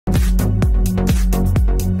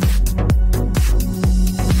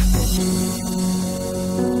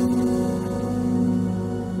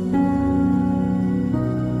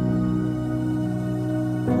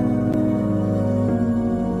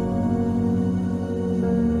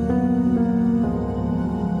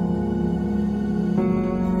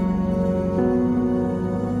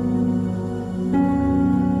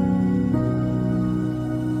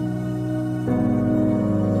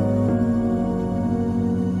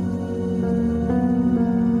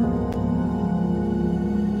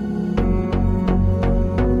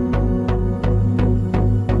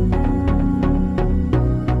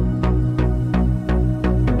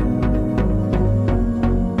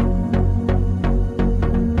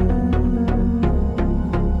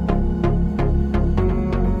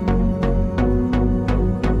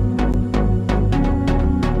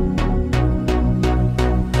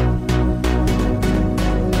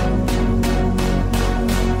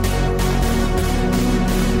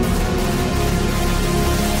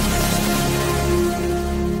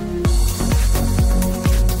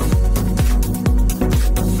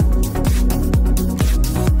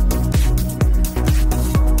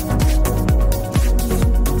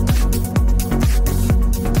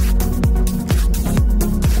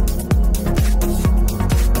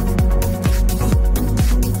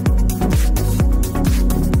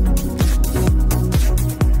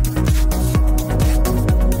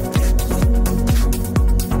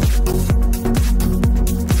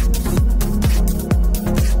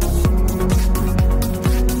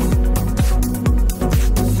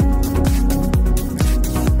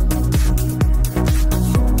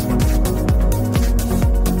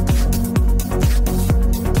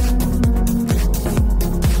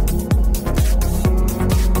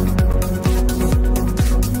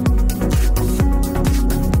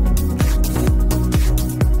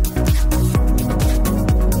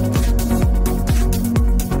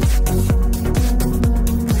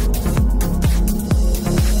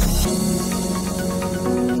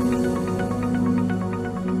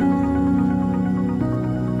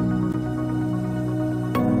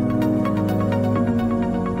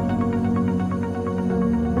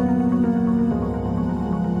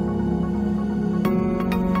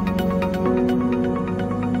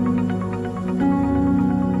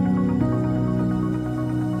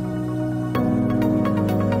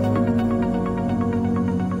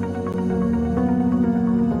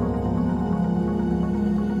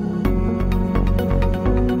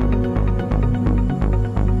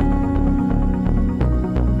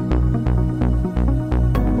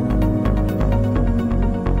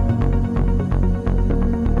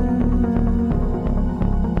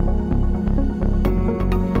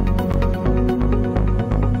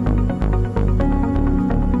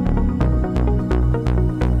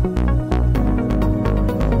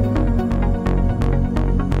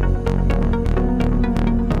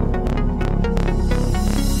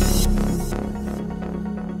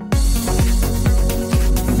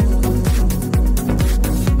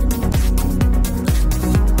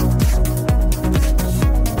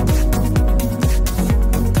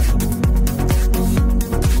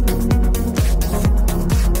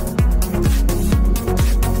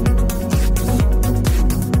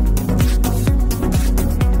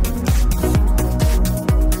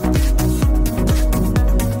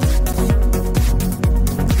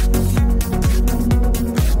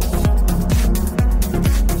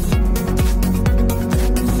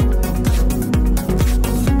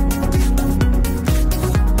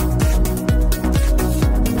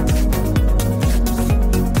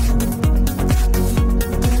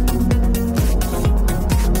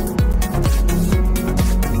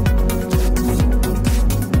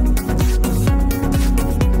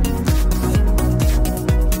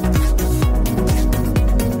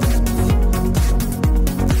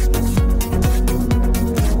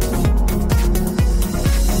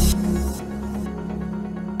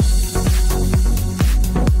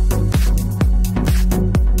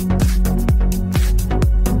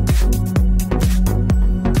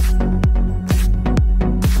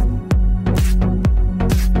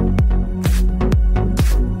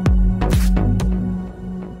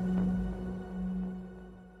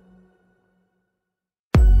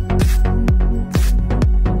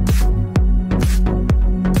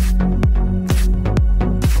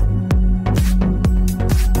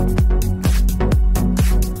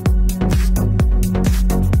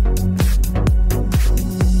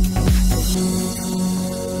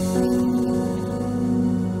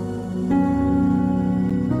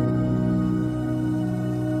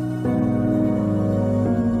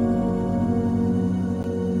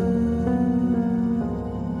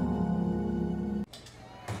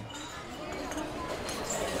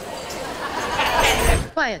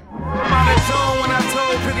Quiet. Monotone when I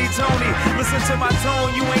told Pretty Tony, listen to my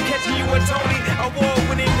tone, you ain't catching you a Tony.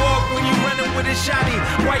 Award-winning walk when you running with a shotty.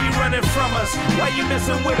 Why you running from us? Why you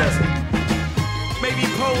messing with us? Maybe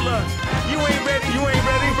polar. You ain't ready,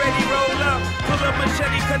 ready, roll up. Pull up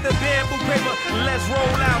machete, cut the bamboo paper. Let's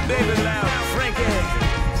roll out, baby, loud. Frankie.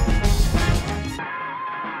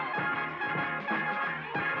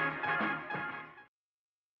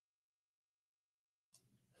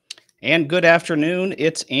 And good afternoon.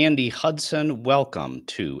 It's Andy Hudson. Welcome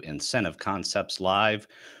to Incentive Concepts Live.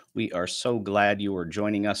 We are so glad you are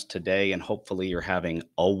joining us today, and hopefully you're having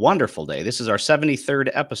a wonderful day. This is our 73rd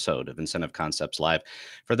episode of Incentive Concepts Live.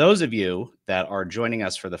 For those of you that are joining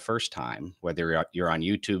us for the first time, whether you're on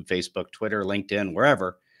YouTube, Facebook, Twitter, LinkedIn,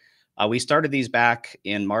 wherever, we started these back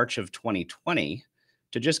in March of 2020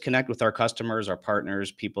 to just connect with our customers, our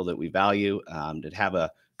partners, people that we value, to have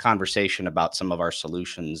a conversation about some of our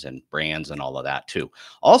solutions and brands and all of that too.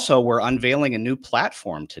 Also, we're unveiling a new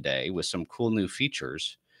platform today with some cool new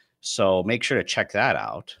features. So make sure to check that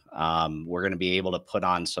out. We're going to be able to put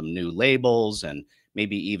on some new labels and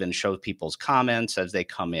maybe even show people's comments as they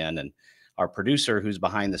come in. And our producer who's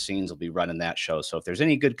behind the scenes will be running that show. So if there's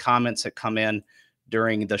any good comments that come in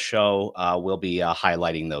during the show, we'll be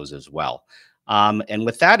highlighting those as well. And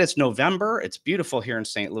with that, it's November. It's beautiful here in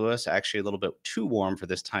St. Louis, actually a little bit too warm for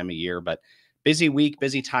this time of year, but busy week,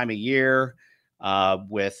 busy time of year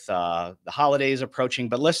with the holidays approaching.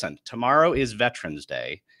 But listen, tomorrow is Veterans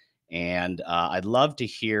Day, and I'd love to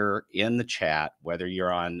hear in the chat, whether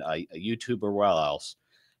you're on YouTube or where else,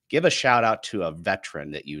 give a shout out to a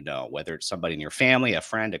veteran that you know, whether it's somebody in your family, a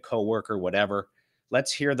friend, a coworker, whatever.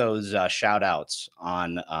 Let's hear those shout outs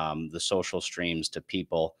on the social streams to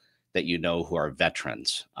people that you know who are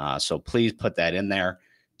veterans. So please put that in there.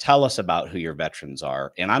 Tell us about who your veterans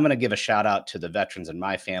are. And I'm going to give a shout out to the veterans in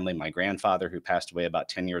my family. My grandfather, who passed away about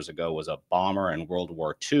 10 years ago, was a bomber in World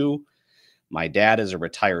War II. My dad is a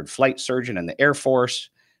retired flight surgeon in the Air Force.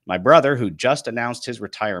 My brother, who just announced his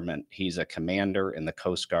retirement, he's a commander in the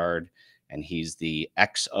Coast Guard, and he's the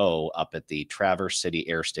XO up at the Traverse City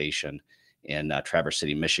Air Station in Traverse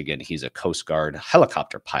City, Michigan. He's a Coast Guard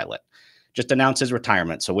helicopter pilot. Just announced his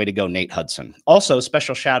retirement. So way to go, Nate Hudson. Also,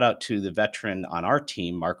 special shout out to the veteran on our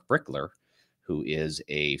team, Mark Brickler, who is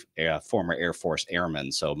a former Air Force airman.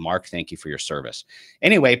 So Mark, thank you for your service.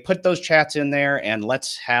 Anyway, put those chats in there and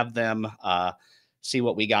let's have them see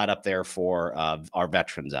what we got up there for our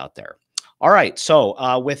veterans out there. All right.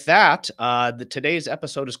 So with that, today's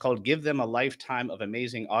episode is called Give Them a Lifetime of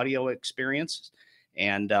Amazing Audio Experiences.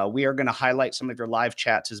 And we are going to highlight some of your live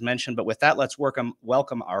chats as mentioned. But with that, let's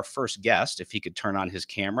welcome our first guest. If he could turn on his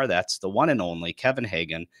camera, that's the one and only Kevin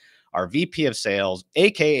Hagan, our VP of Sales,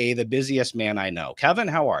 a.k.a. the busiest man I know. Kevin,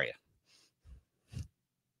 how are you?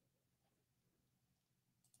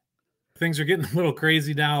 Things are getting a little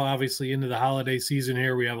crazy now, obviously, into the holiday season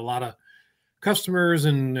here. We have a lot of customers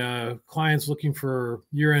and clients looking for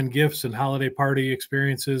year-end gifts and holiday party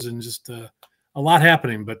experiences and just a lot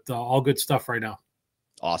happening, but all good stuff right now.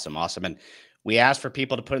 Awesome. Awesome. And we asked for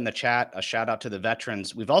people to put in the chat a shout out to the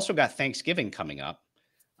veterans. We've also got Thanksgiving coming up.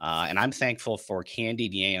 And I'm thankful for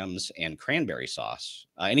candied yams and cranberry sauce.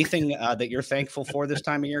 Anything that you're thankful for this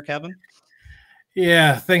time of year, Kevin?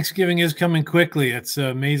 Yeah, Thanksgiving is coming quickly. It's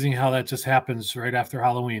amazing how that just happens right after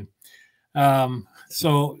Halloween.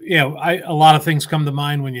 So, yeah, a lot of things come to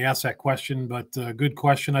mind when you ask that question, but good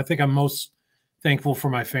question. I think I'm most thankful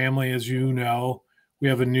for my family. As you know, we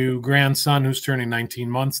have a new grandson who's turning 19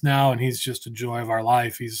 months now, and he's just a joy of our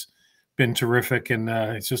life. He's been terrific, and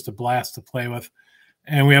it's just a blast to play with.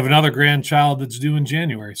 And we have another grandchild that's due in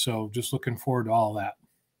January, so just looking forward to all that.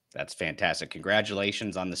 That's fantastic.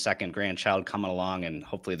 Congratulations on the second grandchild coming along, and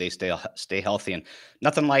hopefully they stay healthy. And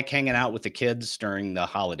nothing like hanging out with the kids during the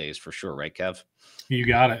holidays for sure, right, Kev? You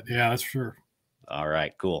got it. Yeah, that's sure. All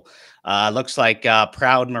right, cool. Looks like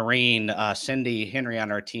proud Marine Cindy Henry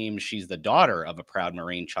on our team. She's the daughter of a proud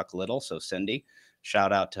Marine, Chuck Little. So Cindy,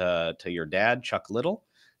 shout out to your dad, Chuck Little.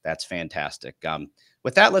 That's fantastic.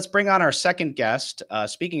 With that, let's bring on our second guest.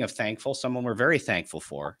 Speaking of thankful, someone we're very thankful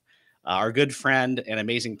for, our good friend and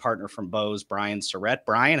amazing partner from Bose, Brian Surrett.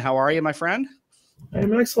 Brian, how are you, my friend?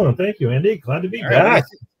 I'm excellent. Thank you, Andy. Glad to be back. Right.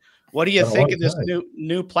 What do you think of this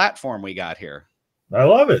new platform we got here? I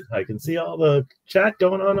love it. I can see all the chat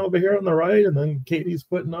going on over here on the right, and then Katie's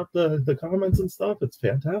putting up the comments and stuff. It's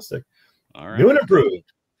fantastic. All right. New and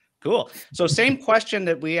improved. Cool. So same question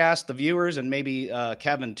that we asked the viewers and maybe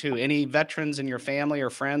Kevin too. Any veterans in your family or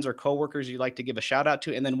friends or coworkers you'd like to give a shout out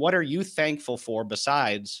to? And then what are you thankful for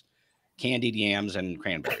besides candied yams and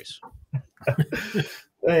cranberries?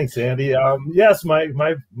 Thanks, Andy. Yes,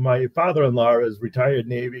 my father-in-law is retired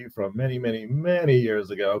Navy from many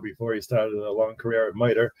years ago before he started a long career at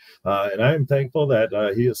MITRE, and I am thankful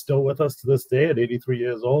that he is still with us to this day at 83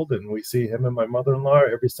 years old, and we see him and my mother-in-law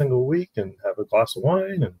every single week and have a glass of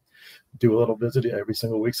wine and do a little visit every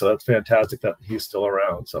single week. So that's fantastic that he's still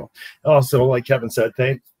around. So also, like Kevin said,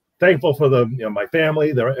 thankful for my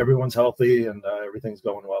family. Everyone's healthy and everything's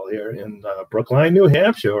going well here in Brookline, New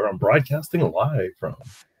Hampshire, where I'm broadcasting live from.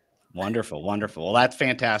 Wonderful, wonderful. Well, that's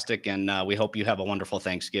fantastic, and we hope you have a wonderful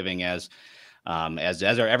Thanksgiving as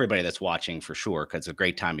are everybody that's watching for sure, because it's a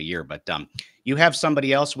great time of year. But you have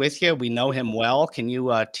somebody else with you. We know him well. Can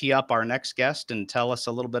you tee up our next guest and tell us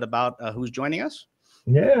a little bit about who's joining us?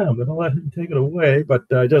 Yeah, I'm going to let him take it away. But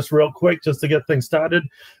just real quick, just to get things started,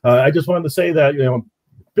 I just wanted to say that,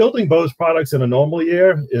 building Bose products in a normal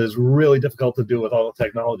year is really difficult to do with all the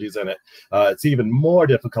technologies in it. It's even more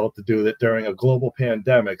difficult to do that during a global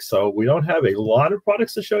pandemic. So we don't have a lot of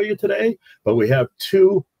products to show you today, but we have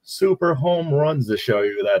two super home runs to show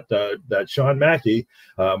you that Sean Mackey,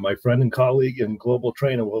 my friend and colleague and global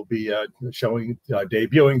trainer, will be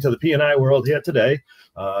debuting to the P&I world here today.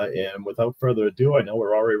 And without further ado, I know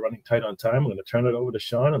we're already running tight on time. I'm going to turn it over to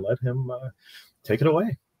Sean and let him take it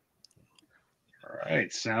away. All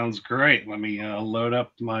right, sounds great. Let me load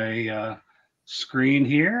up my screen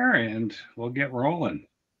here and we'll get rolling.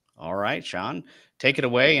 All right, Sean, take it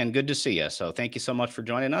away, and good to see you. So thank you so much for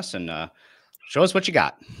joining us, and show us what you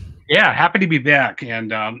got. Yeah, happy to be back. And,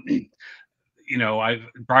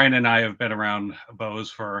 Brian and I have been around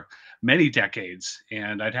Bose for many decades.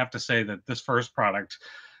 And I'd have to say that this first product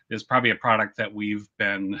is probably a product that we've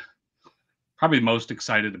been probably most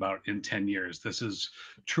excited about in 10 years. This is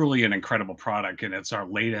truly an incredible product, and it's our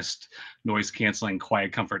latest noise canceling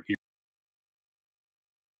quiet comfort ear.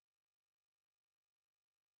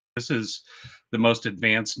 This is the most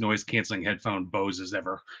advanced noise canceling headphone Bose has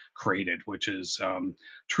ever created, which is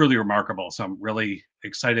truly remarkable. So I'm really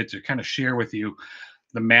excited to kind of share with you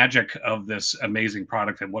the magic of this amazing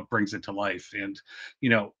product and what brings it to life. And,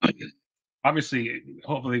 obviously,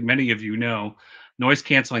 hopefully many of you know, noise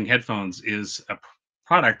canceling headphones is a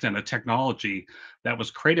product and a technology that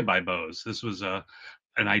was created by Bose. This was an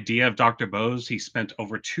idea of Dr. Bose. He spent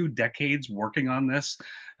over 2 decades working on this,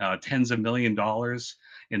 tens of $millions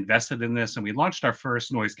invested in this. And we launched our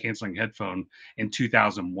first noise canceling headphone in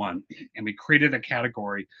 2001. And we created a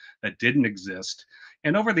category that didn't exist.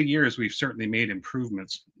 And over the years, we've certainly made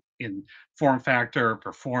improvements in form factor,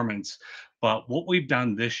 performance. But what we've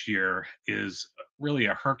done this year is really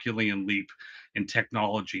a Herculean leap in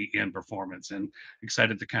technology and performance, and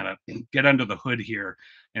excited to kind of get under the hood here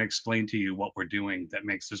and explain to you what we're doing that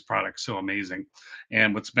makes this product so amazing.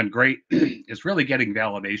 And what's been great is really getting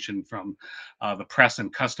validation from the press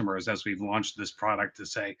and customers as we've launched this product to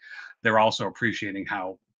say they're also appreciating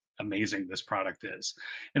how amazing this product is.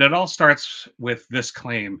 And it all starts with this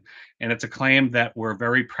claim, and it's a claim that we're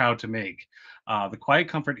very proud to make. The Quiet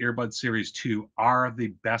Comfort Earbuds Series 2 are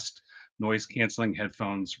the best noise canceling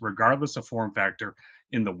headphones, regardless of form factor,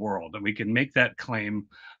 in the world. And we can make that claim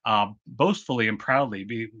boastfully and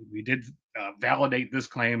proudly. We did validate this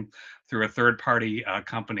claim through a third party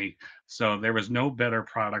company. So there was no better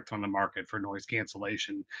product on the market for noise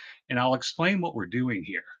cancellation. And I'll explain what we're doing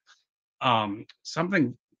here.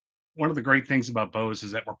 One of the great things about Bose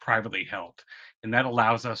is that we're privately held, and that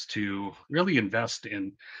allows us to really invest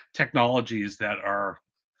in technologies that are,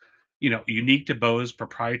 unique to Bose,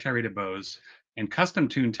 proprietary to Bose, and custom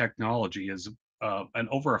tuned technology is an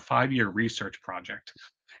over a 5-year research project.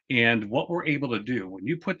 And what we're able to do when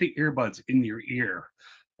you put the earbuds in your ear,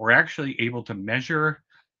 we're actually able to measure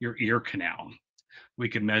your ear canal. We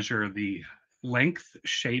can measure the length,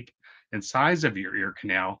 shape, and size of your ear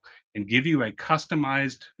canal and give you a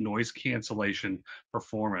customized noise cancellation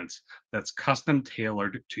performance that's custom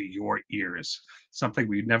tailored to your ears, something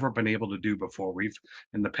we've never been able to do before.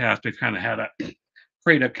 In the past, we've kind of had to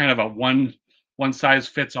create a kind of a one size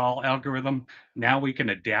fits all algorithm. Now we can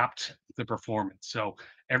adapt the performance. So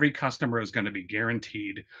every customer is going to be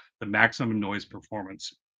guaranteed the maximum noise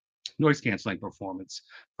canceling performance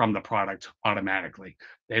from the product automatically.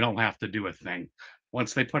 They don't have to do a thing.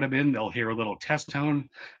 Once they put them in, they'll hear a little test tone.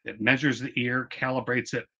 It measures the ear,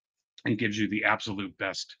 calibrates it, and gives you the absolute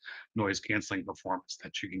best noise canceling performance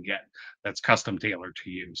that you can get that's custom tailored to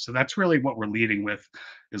you. So that's really what we're leading with,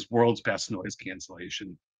 is world's best noise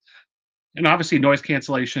cancellation. And obviously noise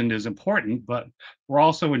cancellation is important, but we're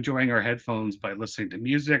also enjoying our headphones by listening to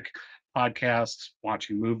music, podcasts,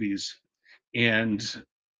 watching movies. And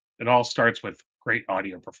it all starts with great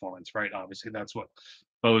audio performance, right? Obviously, that's what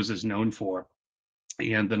Bose is known for.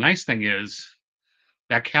 And the nice thing is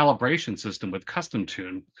that calibration system with custom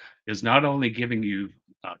tune is not only giving you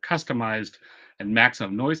customized and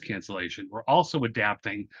maximum noise cancellation, we're also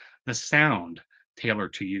adapting the sound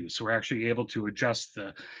tailored to you. So we're actually able to adjust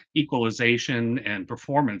the equalization and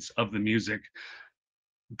performance of the music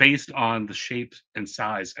based on the shape and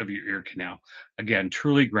size of your ear canal. Again,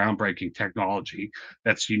 truly groundbreaking technology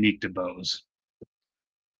that's unique to Bose.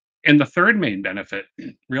 And the third main benefit,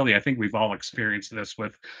 really, I think we've all experienced this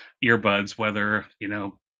with earbuds, whether,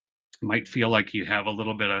 might feel like you have a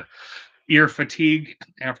little bit of ear fatigue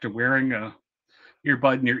after wearing a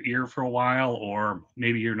earbud in your ear for a while, or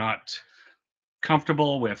maybe you're not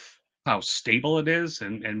comfortable with how stable it is,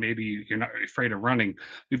 and maybe you're not afraid of running.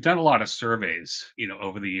 We've done a lot of surveys,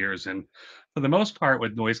 over the years, and for the most part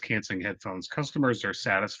with noise canceling headphones, customers are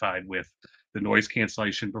satisfied with the noise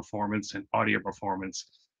cancellation performance and audio performance,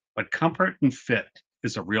 but comfort and fit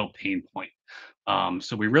is a real pain point.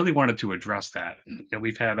 So we really wanted to address that. And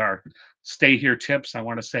we've had our stay here tips, I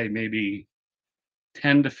want to say maybe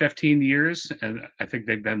 10 to 15 years. And I think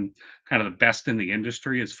they've been kind of the best in the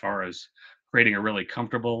industry as far as creating a really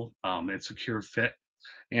comfortable and secure fit.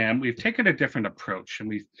 And we've taken a different approach, and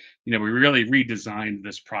we really redesigned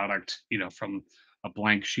this product, from a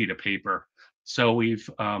blank sheet of paper. So we've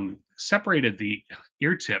separated the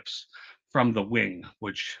ear tips from the wing,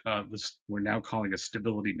 which we're now calling a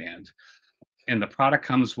stability band. And the product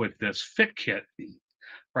comes with this fit kit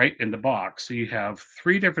right in the box. So you have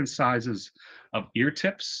three different sizes of ear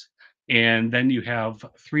tips, and then you have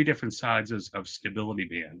three different sizes of stability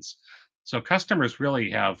bands. So customers really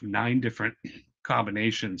have 9 different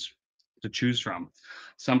combinations to choose from.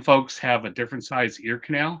 Some folks have a different size ear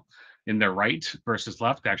canal in their right versus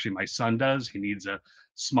left. Actually, my son does. He needs a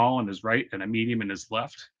small in his right and a medium in his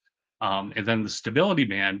left. And then the stability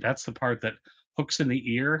band, that's the part that hooks in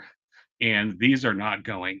the ear, and these are not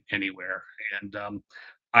going anywhere. And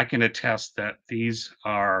I can attest that these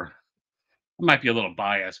are, I might be a little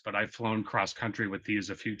biased, but I've flown cross country with these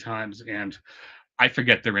a few times, and I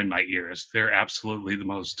forget they're in my ears. They're absolutely the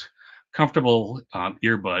most comfortable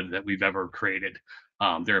earbud that we've ever created.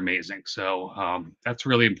 They're amazing. So that's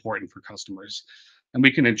really important for customers. And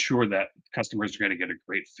we can ensure that customers are going to get a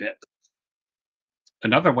great fit.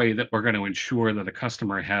 Another way that we're going to ensure that a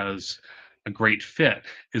customer has a great fit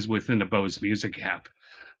is within the Bose Music app.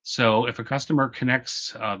 So if a customer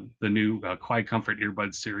connects the new Quiet Comfort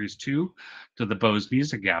Earbuds Series 2 to the Bose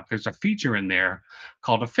Music app, there's a feature in there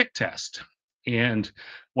called a fit test. And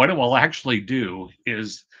what it will actually do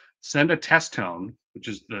is send a test tone, which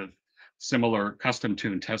is the similar custom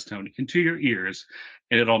tune test tone, into your ears,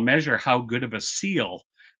 and it'll measure how good of a seal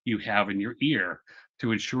you have in your ear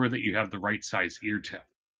to ensure that you have the right size ear tip.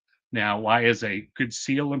 Now, why is a good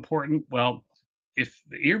seal important? Well, if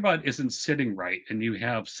the earbud isn't sitting right and you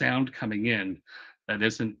have sound coming in that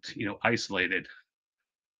isn't, isolated,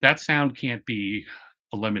 that sound can't be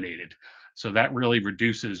eliminated. So that really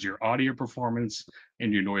reduces your audio performance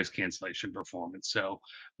and your noise cancellation performance. So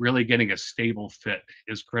really getting a stable fit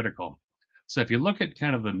is critical. So if you look at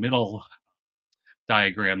kind of the middle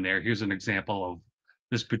diagram there, here's an example of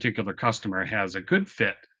this particular customer has a good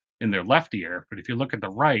fit in their left ear, but if you look at the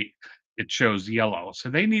right, it shows yellow. So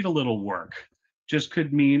they need a little work. Just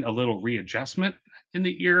could mean a little readjustment in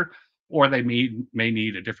the ear, or they may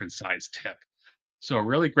need a different size tip. So a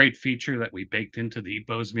really great feature that we baked into the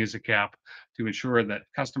Bose Music app to ensure that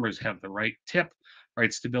customers have the right tip,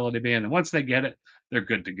 right stability band, and once they get it, they're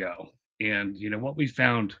good to go. And what we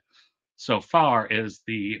found so far is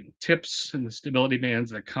the tips and the stability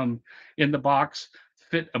bands that come in the box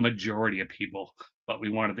fit a majority of people, but we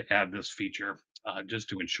wanted to add this feature just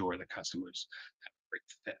to ensure that customers have a great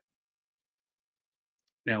fit.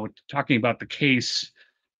 Now, talking about the case,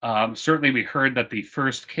 certainly we heard that the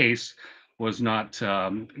first case was not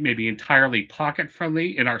maybe entirely pocket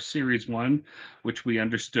friendly in our Series 1, which we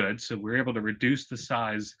understood. So we were able to reduce the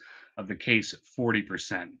size of the case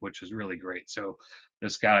 40%, which is really great. So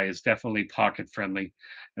this guy is definitely pocket friendly.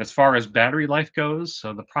 As far as battery life goes,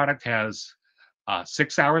 so the product has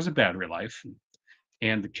 6 hours of battery life,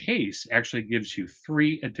 and the case actually gives you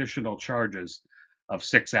 3 additional charges of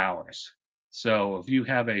 6 hours. So if you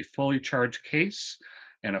have a fully charged case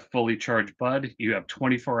and a fully charged bud, you have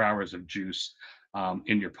 24 hours of juice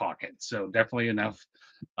in your pocket. So definitely enough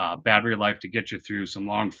battery life to get you through some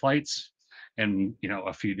long flights and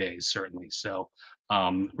a few days certainly. So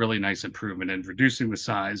really nice improvement in reducing the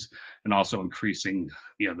size and also increasing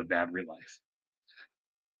the battery life.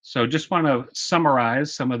 So just want to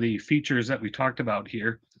summarize some of the features that we talked about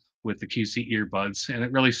here with the QC earbuds. And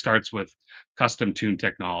it really starts with custom tune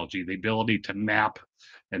technology, the ability to map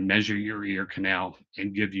and measure your ear canal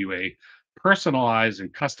and give you a personalize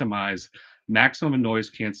and customize maximum noise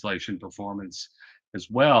cancellation performance, as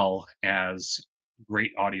well as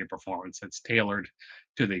great audio performance that's tailored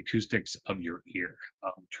to the acoustics of your ear.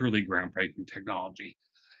 Truly groundbreaking technology.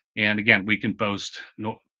 And again, we can boast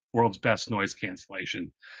world's best noise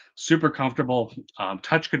cancellation. Super comfortable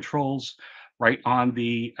touch controls right on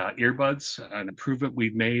the earbuds. An improvement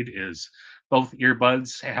we've made is both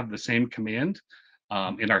earbuds have the same command.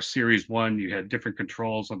 In our Series 1, you had different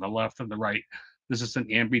controls on the left and the right. This is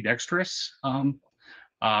an ambidextrous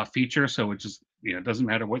feature, so it just, it doesn't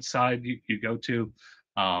matter what side you go to.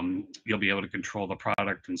 You'll be able to control the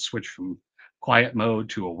product and switch from quiet mode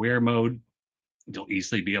to aware mode. You'll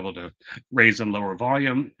easily be able to raise and lower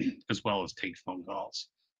volume, as well as take phone calls.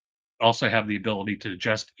 Also have the ability to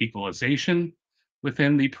adjust equalization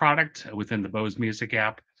within the product, within the Bose Music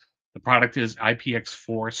app. The product is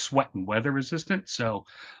IPX4 sweat and weather resistant, so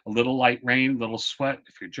a little light rain, little sweat,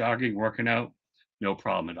 if you're jogging, working out, no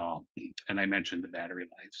problem at all. And I mentioned the battery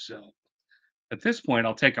life. So at this point,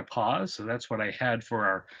 I'll take a pause. So that's what I had for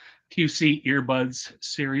our QC Earbuds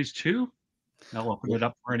Series 2. I'll open it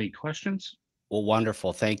up for any questions. Well,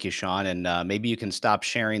 wonderful. Thank you, Sean. And maybe you can stop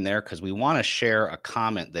sharing there because we want to share a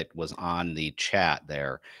comment that was on the chat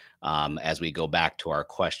there as we go back to our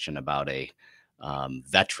question about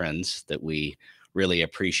veterans that we really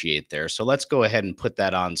appreciate there. So let's go ahead and put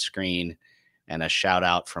that on screen, and a shout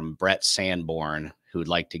out from Brett Sanborn, who would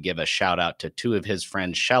like to give a shout out to two of his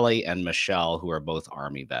friends, Shelly and Michelle, who are both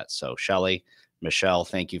Army vets. So Shelly, Michelle,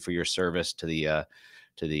 thank you for your service to the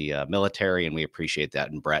military, and we appreciate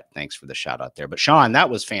that. And Brett, thanks for the shout out there. But Sean, that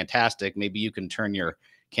was fantastic. Maybe you can turn your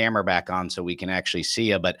camera back on so we can actually see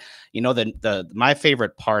you. But my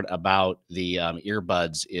favorite part about the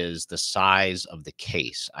earbuds is the size of the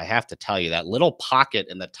case. I have to tell you, that little pocket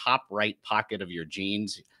in the top right pocket of your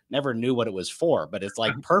jeans, never knew what it was for, but it's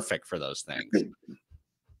like perfect for those things.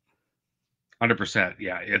 100%.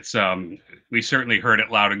 Yeah, it's we certainly heard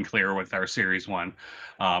it loud and clear with our Series 1,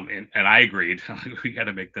 and I agreed. We got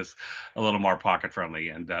to make this a little more pocket friendly,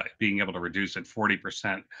 and being able to reduce it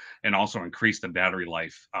 40% and also increase the battery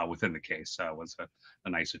life within the case was a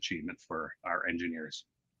nice achievement for our engineers.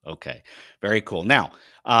 Okay, very cool. Now,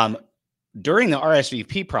 during the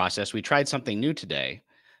RSVP process, we tried something new today,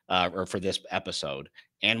 or for this episode,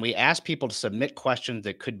 and we asked people to submit questions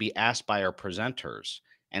that could be asked by our presenters.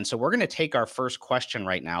 And so we're going to take our first question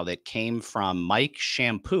right now that came from Mike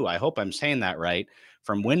Shampoo. I hope I'm saying that right,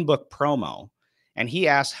 from Winbook Promo. And he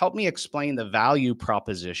asked, help me explain the value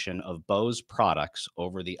proposition of Bose products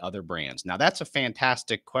over the other brands. Now, that's a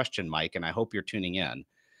fantastic question, Mike, and I hope you're tuning in.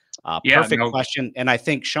 Perfect question. And I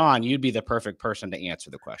think, Sean, you'd be the perfect person to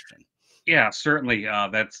answer the question. Yeah, certainly.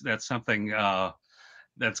 That's something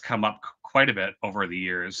that's come up quite a bit over the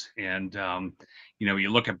years. And, you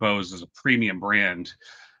look at Bose as a premium brand.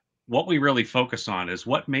 What we really focus on is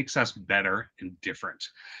what makes us better and different.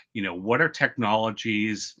 What are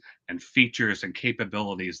technologies and features and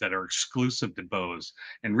capabilities that are exclusive to Bose,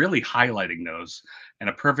 and really highlighting those. And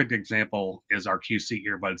a perfect example is our QC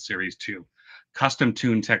Earbuds Series 2. Custom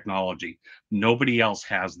tuned technology. Nobody else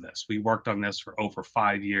has this. We worked on this for over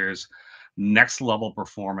 5 years. Next level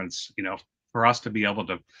performance, for us to be able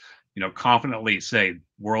to, confidently say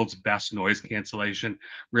world's best noise cancellation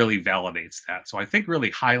really validates that. So I think really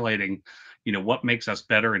highlighting, what makes us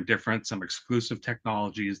better and different, some exclusive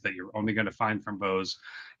technologies that you're only going to find from Bose,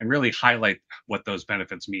 and really highlight what those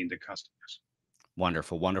benefits mean to customers.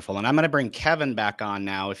 Wonderful, wonderful. And I'm going to bring Kevin back on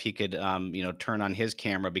now, if he could, turn on his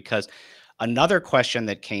camera, because another question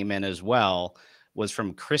that came in as well was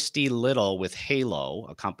from Christy Little with Halo,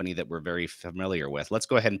 a company that we're very familiar with. Let's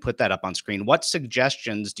go ahead and put that up on screen. What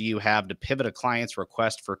suggestions do you have to pivot a client's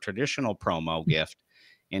request for traditional promo gift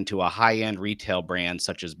into a high-end retail brand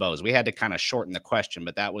such as Bose? We had to kind of shorten the question,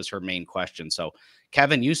 but that was her main question. So,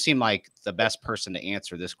 Kevin, you seem like the best person to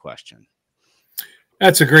answer this question.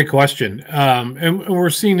 That's a great question. And we're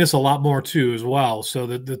seeing this a lot more too as well. So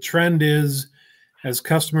the trend is, as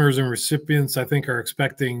customers and recipients, I think, are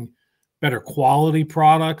expecting better quality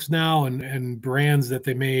products now, and brands that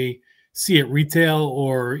they may see at retail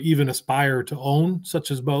or even aspire to own,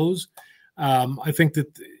 such as Bose. I think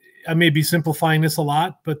that I may be simplifying this a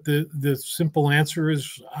lot, but the simple answer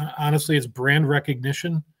is, honestly, it's brand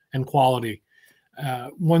recognition and quality.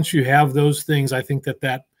 Once you have those things, I think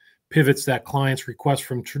that pivots that client's request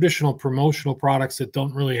from traditional promotional products that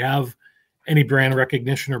don't really have any brand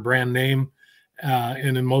recognition or brand name,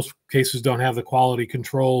 and in most cases don't have the quality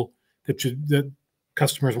control that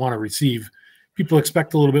customers want to receive. People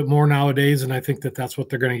expect a little bit more nowadays, and I think that's what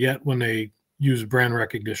they're going to get when they use brand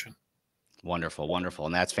recognition. Wonderful, wonderful,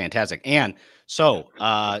 and that's fantastic. And so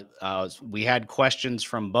we had questions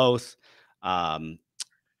from both um,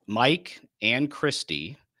 Mike and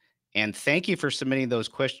Christy. And thank you for submitting those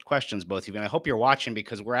questions, both of you. And I hope you're watching,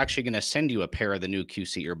 because we're actually going to send you a pair of the new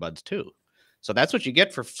QC earbuds too. So that's what you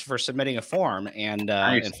get for submitting a form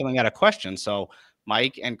Nice. and filling out a question. So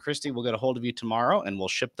Mike and Christy will get a hold of you tomorrow, and we'll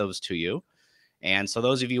ship those to you. And so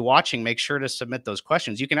those of you watching, make sure to submit those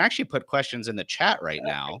questions. You can actually put questions in the chat right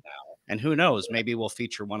now. And who knows, maybe we'll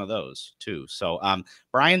feature one of those too. So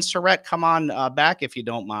Brian Surrett, come on back if you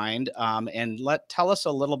don't mind, and tell us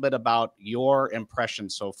a little bit about your impression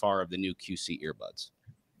so far of the new QC earbuds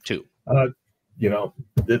 2. You know,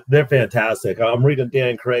 they're fantastic. I'm reading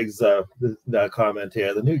Dan Craig's comment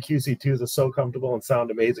here. The new QC2s are so comfortable and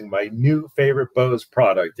sound amazing. My new favorite Bose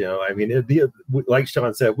product. You know, I mean, like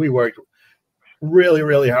Sean said, we worked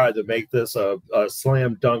really hard to make this a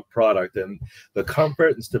slam dunk product, and the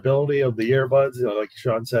comfort and stability of the earbuds, you know, like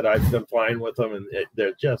Sean said, I've been flying with them, and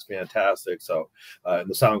they're just fantastic. So and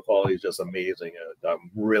the sound quality is just amazing. I'm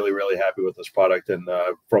really happy with this product, and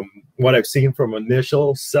from what I've seen from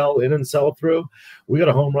initial sell in and sell through, we got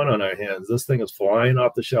a home run on our hands. This thing is flying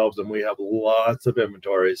off the shelves, and we have lots of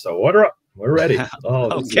inventory, so order up, we're ready.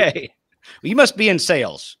 Okay. Well, you must be in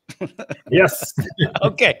sales. Yes.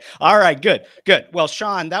 Okay. All right. Good. Well,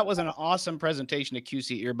 Sean, that was an awesome presentation of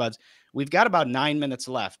QC earbuds. We've got about 9 minutes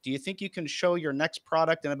left. Do you think you can show your next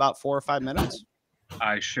product in about 4 or 5 minutes?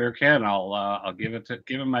 I sure can. I'll give it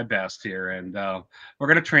my best here, and we're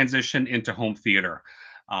going to transition into home theater,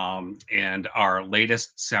 and our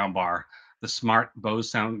latest soundbar, the Smart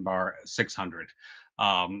Bose Soundbar 600,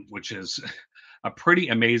 which is a pretty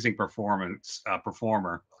amazing performer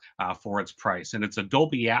for its price, and it's a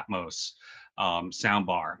Dolby Atmos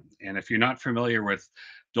soundbar. And if you're not familiar with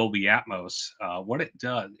Dolby Atmos, what it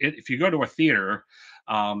does, if you go to a theater,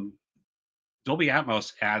 um, Dolby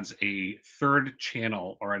Atmos adds a third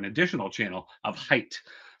channel or an additional channel of height.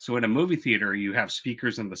 So in a movie theater, you have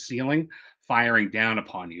speakers in the ceiling firing down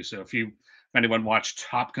upon you. So if anyone watched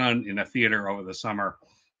Top Gun in a theater over the summer,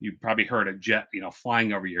 you probably heard a jet,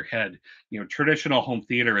 flying over your head. Traditional home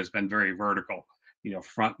theater has been very vertical,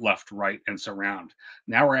 front, left, right, and surround.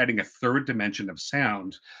 Now we're adding a third dimension of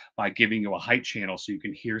sound by giving you a height channel so you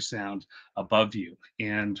can hear sound above you.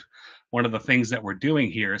 And one of the things that we're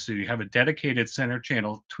doing here, so you have a dedicated center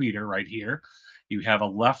channel tweeter right here. You have a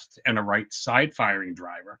left and a right side firing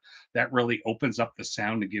driver. That really opens up the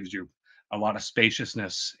sound and gives you a lot of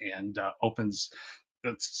spaciousness, and opens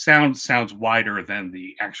the sounds wider than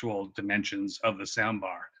the actual dimensions of the sound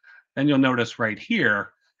bar. Then you'll notice right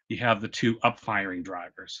here, you have the 2 up firing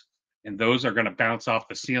drivers, and those are going to bounce off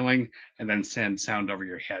the ceiling and then send sound over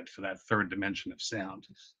your head for that third dimension of sound.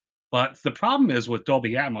 But the problem is with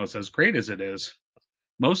Dolby Atmos, as great as it is,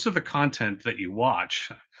 most of the content that you watch,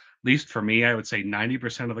 at least for me, I would say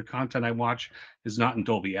 90% of the content I watch is not in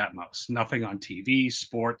Dolby Atmos. Nothing on TV,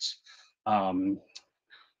 sports, um,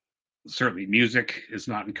 certainly music is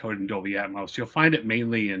not encoded in Dolby Atmos. You'll find it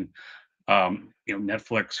mainly in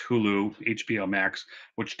Netflix, Hulu, HBO Max,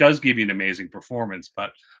 which does give you an amazing performance,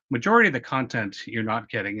 but majority of the content you're not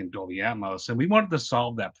getting in Dolby Atmos, and we wanted to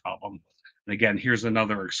solve that problem. And again, here's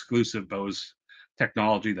another exclusive Bose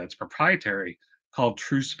technology that's proprietary called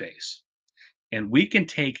True Space. And we can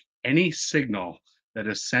take any signal that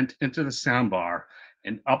is sent into the soundbar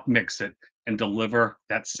and upmix it and deliver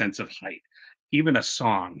that sense of height. Even a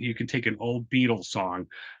song, you can take an old Beatles song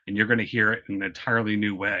and you're going to hear it in an entirely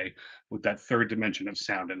new way with that third dimension of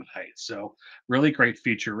sound and height. So, really great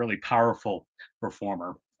feature, really powerful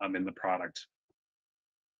performer in the product.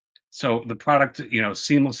 So the product,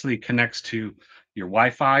 seamlessly connects to your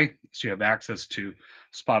Wi-Fi, so you have access to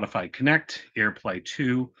Spotify Connect, AirPlay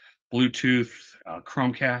 2, Bluetooth,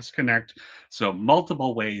 Chromecast Connect. So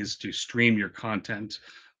multiple ways to stream your content.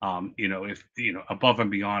 If above and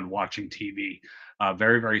beyond watching TV,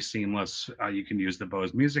 very seamless. You can use the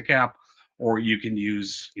Bose Music app, or you can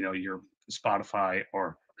use your Spotify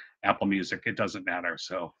or Apple Music. It doesn't matter.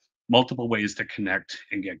 So multiple ways to connect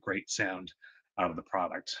and get great sound out of the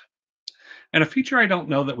product. And a feature I don't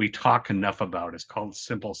know that we talk enough about is called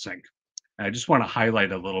Simple Sync. And I just want to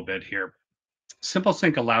highlight a little bit here. Simple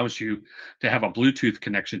Sync allows you to have a Bluetooth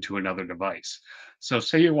connection to another device. So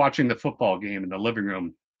say you're watching the football game in the living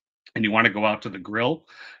room and you want to go out to the grill,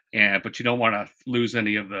 but you don't want to lose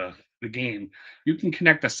any of the game. You can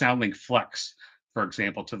connect a SoundLink Flex, for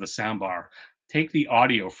example, to the soundbar, take the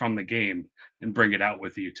audio from the game and bring it out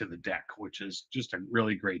with you to the deck, which is just a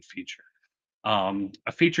really great feature.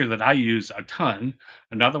 A feature that I use a ton,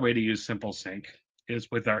 another way to use Simple Sync, is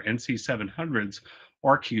with our NC700s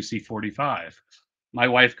or QC45. My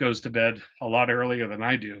wife goes to bed a lot earlier than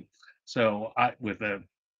I do. So with a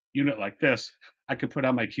unit like this, I could put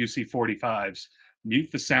on my QC45s, mute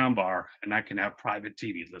the sound bar, and I can have private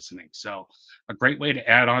TV listening. So a great way to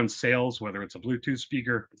add on sales, whether it's a Bluetooth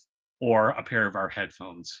speaker or a pair of our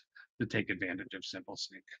headphones to take advantage of Simple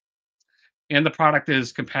Sync. And the product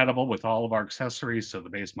is compatible with all of our accessories. So the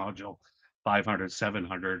base module, 500,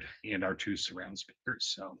 700, and our 2 surround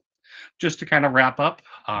speakers. So just to kind of wrap up,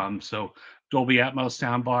 so Dolby Atmos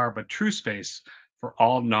soundbar, but True Space for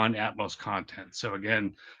all non-Atmos content. So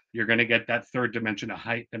again, you're going to get that third dimension of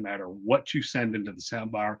height no matter what you send into the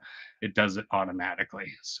soundbar, it does it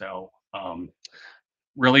automatically. So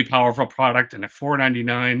really powerful product, and at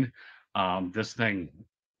 $499, this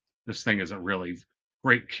thing is a really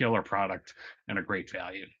great killer product and a great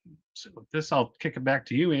value. So with this, I'll kick it back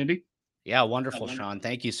to you, Andy. Yeah, wonderful, Sean.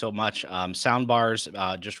 Thank you so much. Sound bars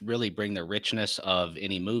just really bring the richness of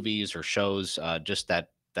any movies or shows. Just that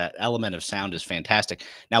element of sound is fantastic.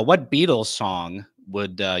 Now, what Beatles song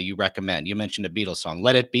would you recommend? You mentioned a Beatles song,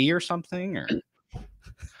 "Let It Be" or something, or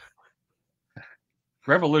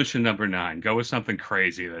Revolution number 9. Go with something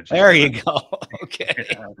crazy that just there you go. Okay,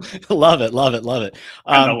 love it, love it, love it.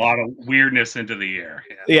 and a lot of weirdness into the air.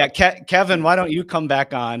 Yeah, Kevin, why don't you come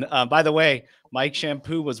back on? By the way, Mike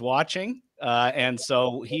Shampoo was watching, and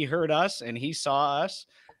so he heard us and he saw us,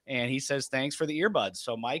 and he says thanks for the earbuds.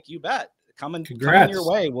 So, Mike, you bet. Coming your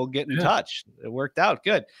way. We'll get in touch. It worked out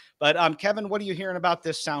good. But Kevin, what are you hearing about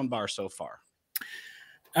this soundbar so far?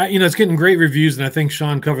 It's getting great reviews, and I think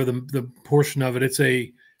Sean covered the portion of it. It's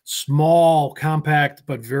a small, compact,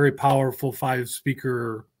 but very powerful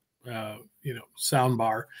 5-speaker,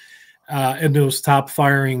 soundbar. And those top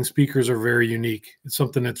firing speakers are very unique. It's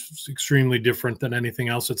something that's extremely different than anything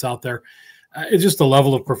else that's out there. It's just the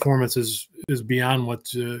level of performance is beyond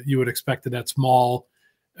what you would expect of that small,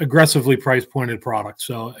 aggressively price pointed product.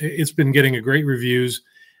 So it's been getting a great reviews.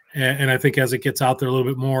 And I think as it gets out there a little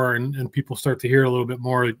bit more and people start to hear a little bit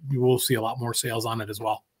more, you will see a lot more sales on it as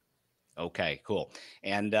well. Okay, cool.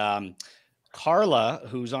 And Carla,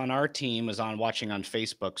 who's on our team, is watching on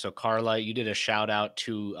Facebook. So Carla, you did a shout out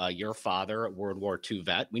to your father, a World War II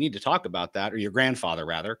vet. We need to talk about that, or your grandfather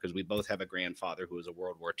rather, because we both have a grandfather who was a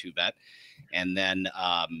World War II vet. And then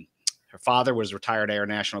her father was retired Air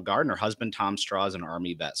National Guard, and her husband, Tom Straw, is an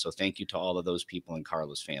Army vet. So thank you to all of those people in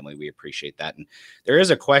Carla's family. We appreciate that. And there is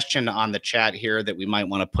a question on the chat here that we might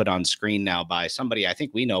want to put on screen now by somebody I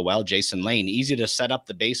think we know well, Jason Lane. Easy to set up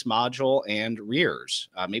the base module and rears.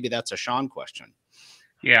 Maybe that's a Sean question.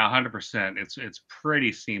 Yeah, 100%. It's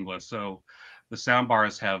pretty seamless. So the sound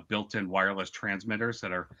bars have built-in wireless transmitters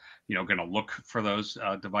that are, going to look for those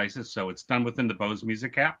devices. So it's done within the Bose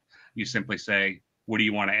Music app. You simply say, what do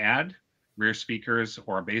you want to add? Rear speakers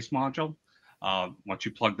or a bass module. Once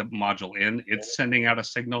you plug the module in, it's sending out a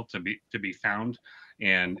signal to be found,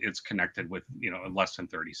 and it's connected with in less than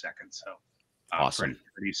 30 seconds. So awesome,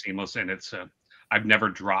 pretty seamless. And it's I've never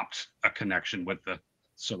dropped a connection with the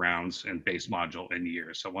surrounds and bass module in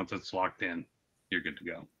years. So once it's locked in, you're good to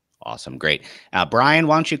go. Awesome, great. Brian,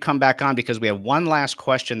 why don't you come back on, because we have one last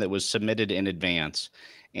question that was submitted in advance.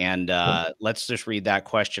 And let's just read that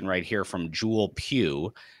question right here from Jewel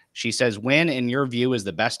Pugh. She says, when, in your view, is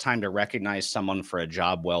the best time to recognize someone for a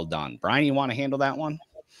job well done? Brian, you want to handle that one?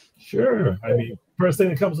 Sure. I mean, first thing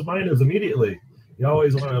that comes to mind is immediately. You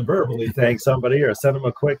always want to verbally thank somebody or send them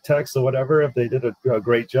a quick text or whatever if they did a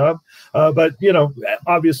great job. But,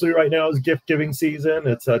 obviously right now is gift giving season.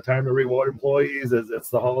 It's a time to reward employees. It's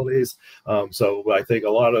the holidays. So I think a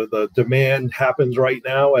lot of the demand happens right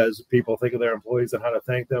now as people think of their employees and how to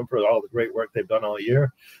thank them for all the great work they've done all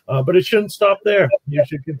year. But it shouldn't stop there. You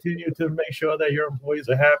should continue to make sure that your employees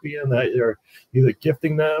are happy and that you're either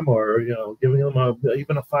gifting them or, giving them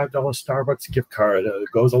even a $5 Starbucks gift card.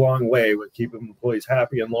 It goes a long way with keeping employees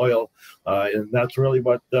happy and loyal, and that's really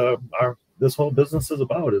what this whole business is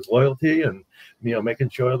about, is loyalty and making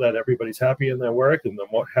sure that everybody's happy in their work, and the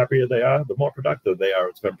more happier they are, the more productive they are.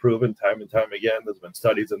 It's been proven time and time again. There's been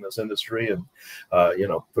studies in this industry, and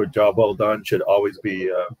for a job well done should always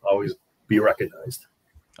be recognized.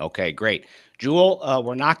 Okay, great. Jewel,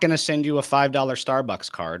 we're not going to send you a $5 Starbucks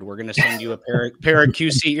card. We're going to send you a pair of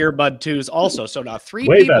QC Earbud 2s also. So now three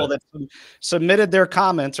people that submitted their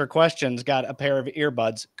comments or questions got a pair of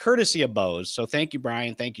earbuds courtesy of Bose. So thank you,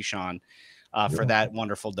 Brian. Thank you, Sean, for that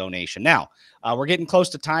wonderful donation. Now, we're getting close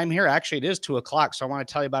to time here. Actually, it is 2 o'clock. So I want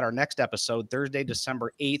to tell you about our next episode, Thursday,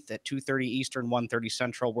 December 8th at 2:30 Eastern, 1:30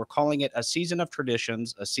 Central. We're calling it A Season of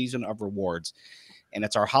Traditions, A Season of Rewards. And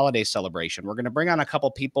it's our holiday celebration. We're going to bring on a couple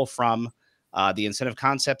people from the Incentive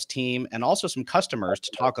Concepts team, and also some customers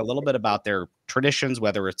to talk a little bit about their traditions,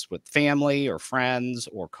 whether it's with family or friends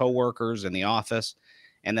or coworkers in the office,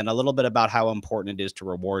 and then a little bit about how important it is to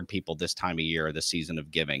reward people this time of year, the season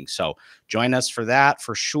of giving. So join us for that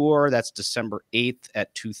for sure. That's December 8th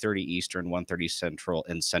at 2:30 Eastern, 1:30 Central,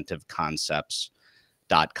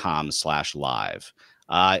 incentiveconcepts.com/live.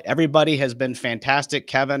 Everybody has been fantastic.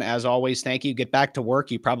 Kevin, as always, thank you. Get back to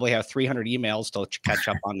work. You probably have 300 emails to catch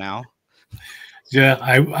up on now. Yeah,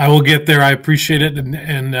 I will get there. I appreciate it.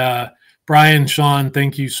 And Brian, Sean,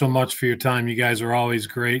 thank you so much for your time. You guys are always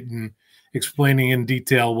great and explaining in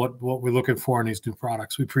detail what we're looking for in these new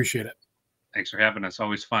products. We appreciate it. Thanks for having us.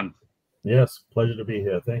 Always fun. Yes, pleasure to be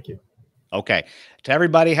here. Thank you. Okay. To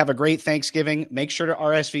everybody, have a great Thanksgiving. Make sure to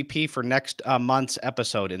RSVP for next month's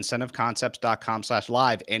episode,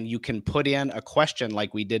 incentiveconcepts.com/live. And you can put in a question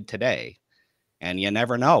like we did today. And you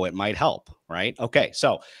never know, it might help, right? Okay,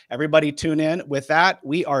 so everybody tune in. With that,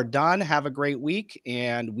 we are done. Have a great week,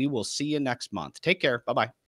 and we will see you next month. Take care. Bye-bye.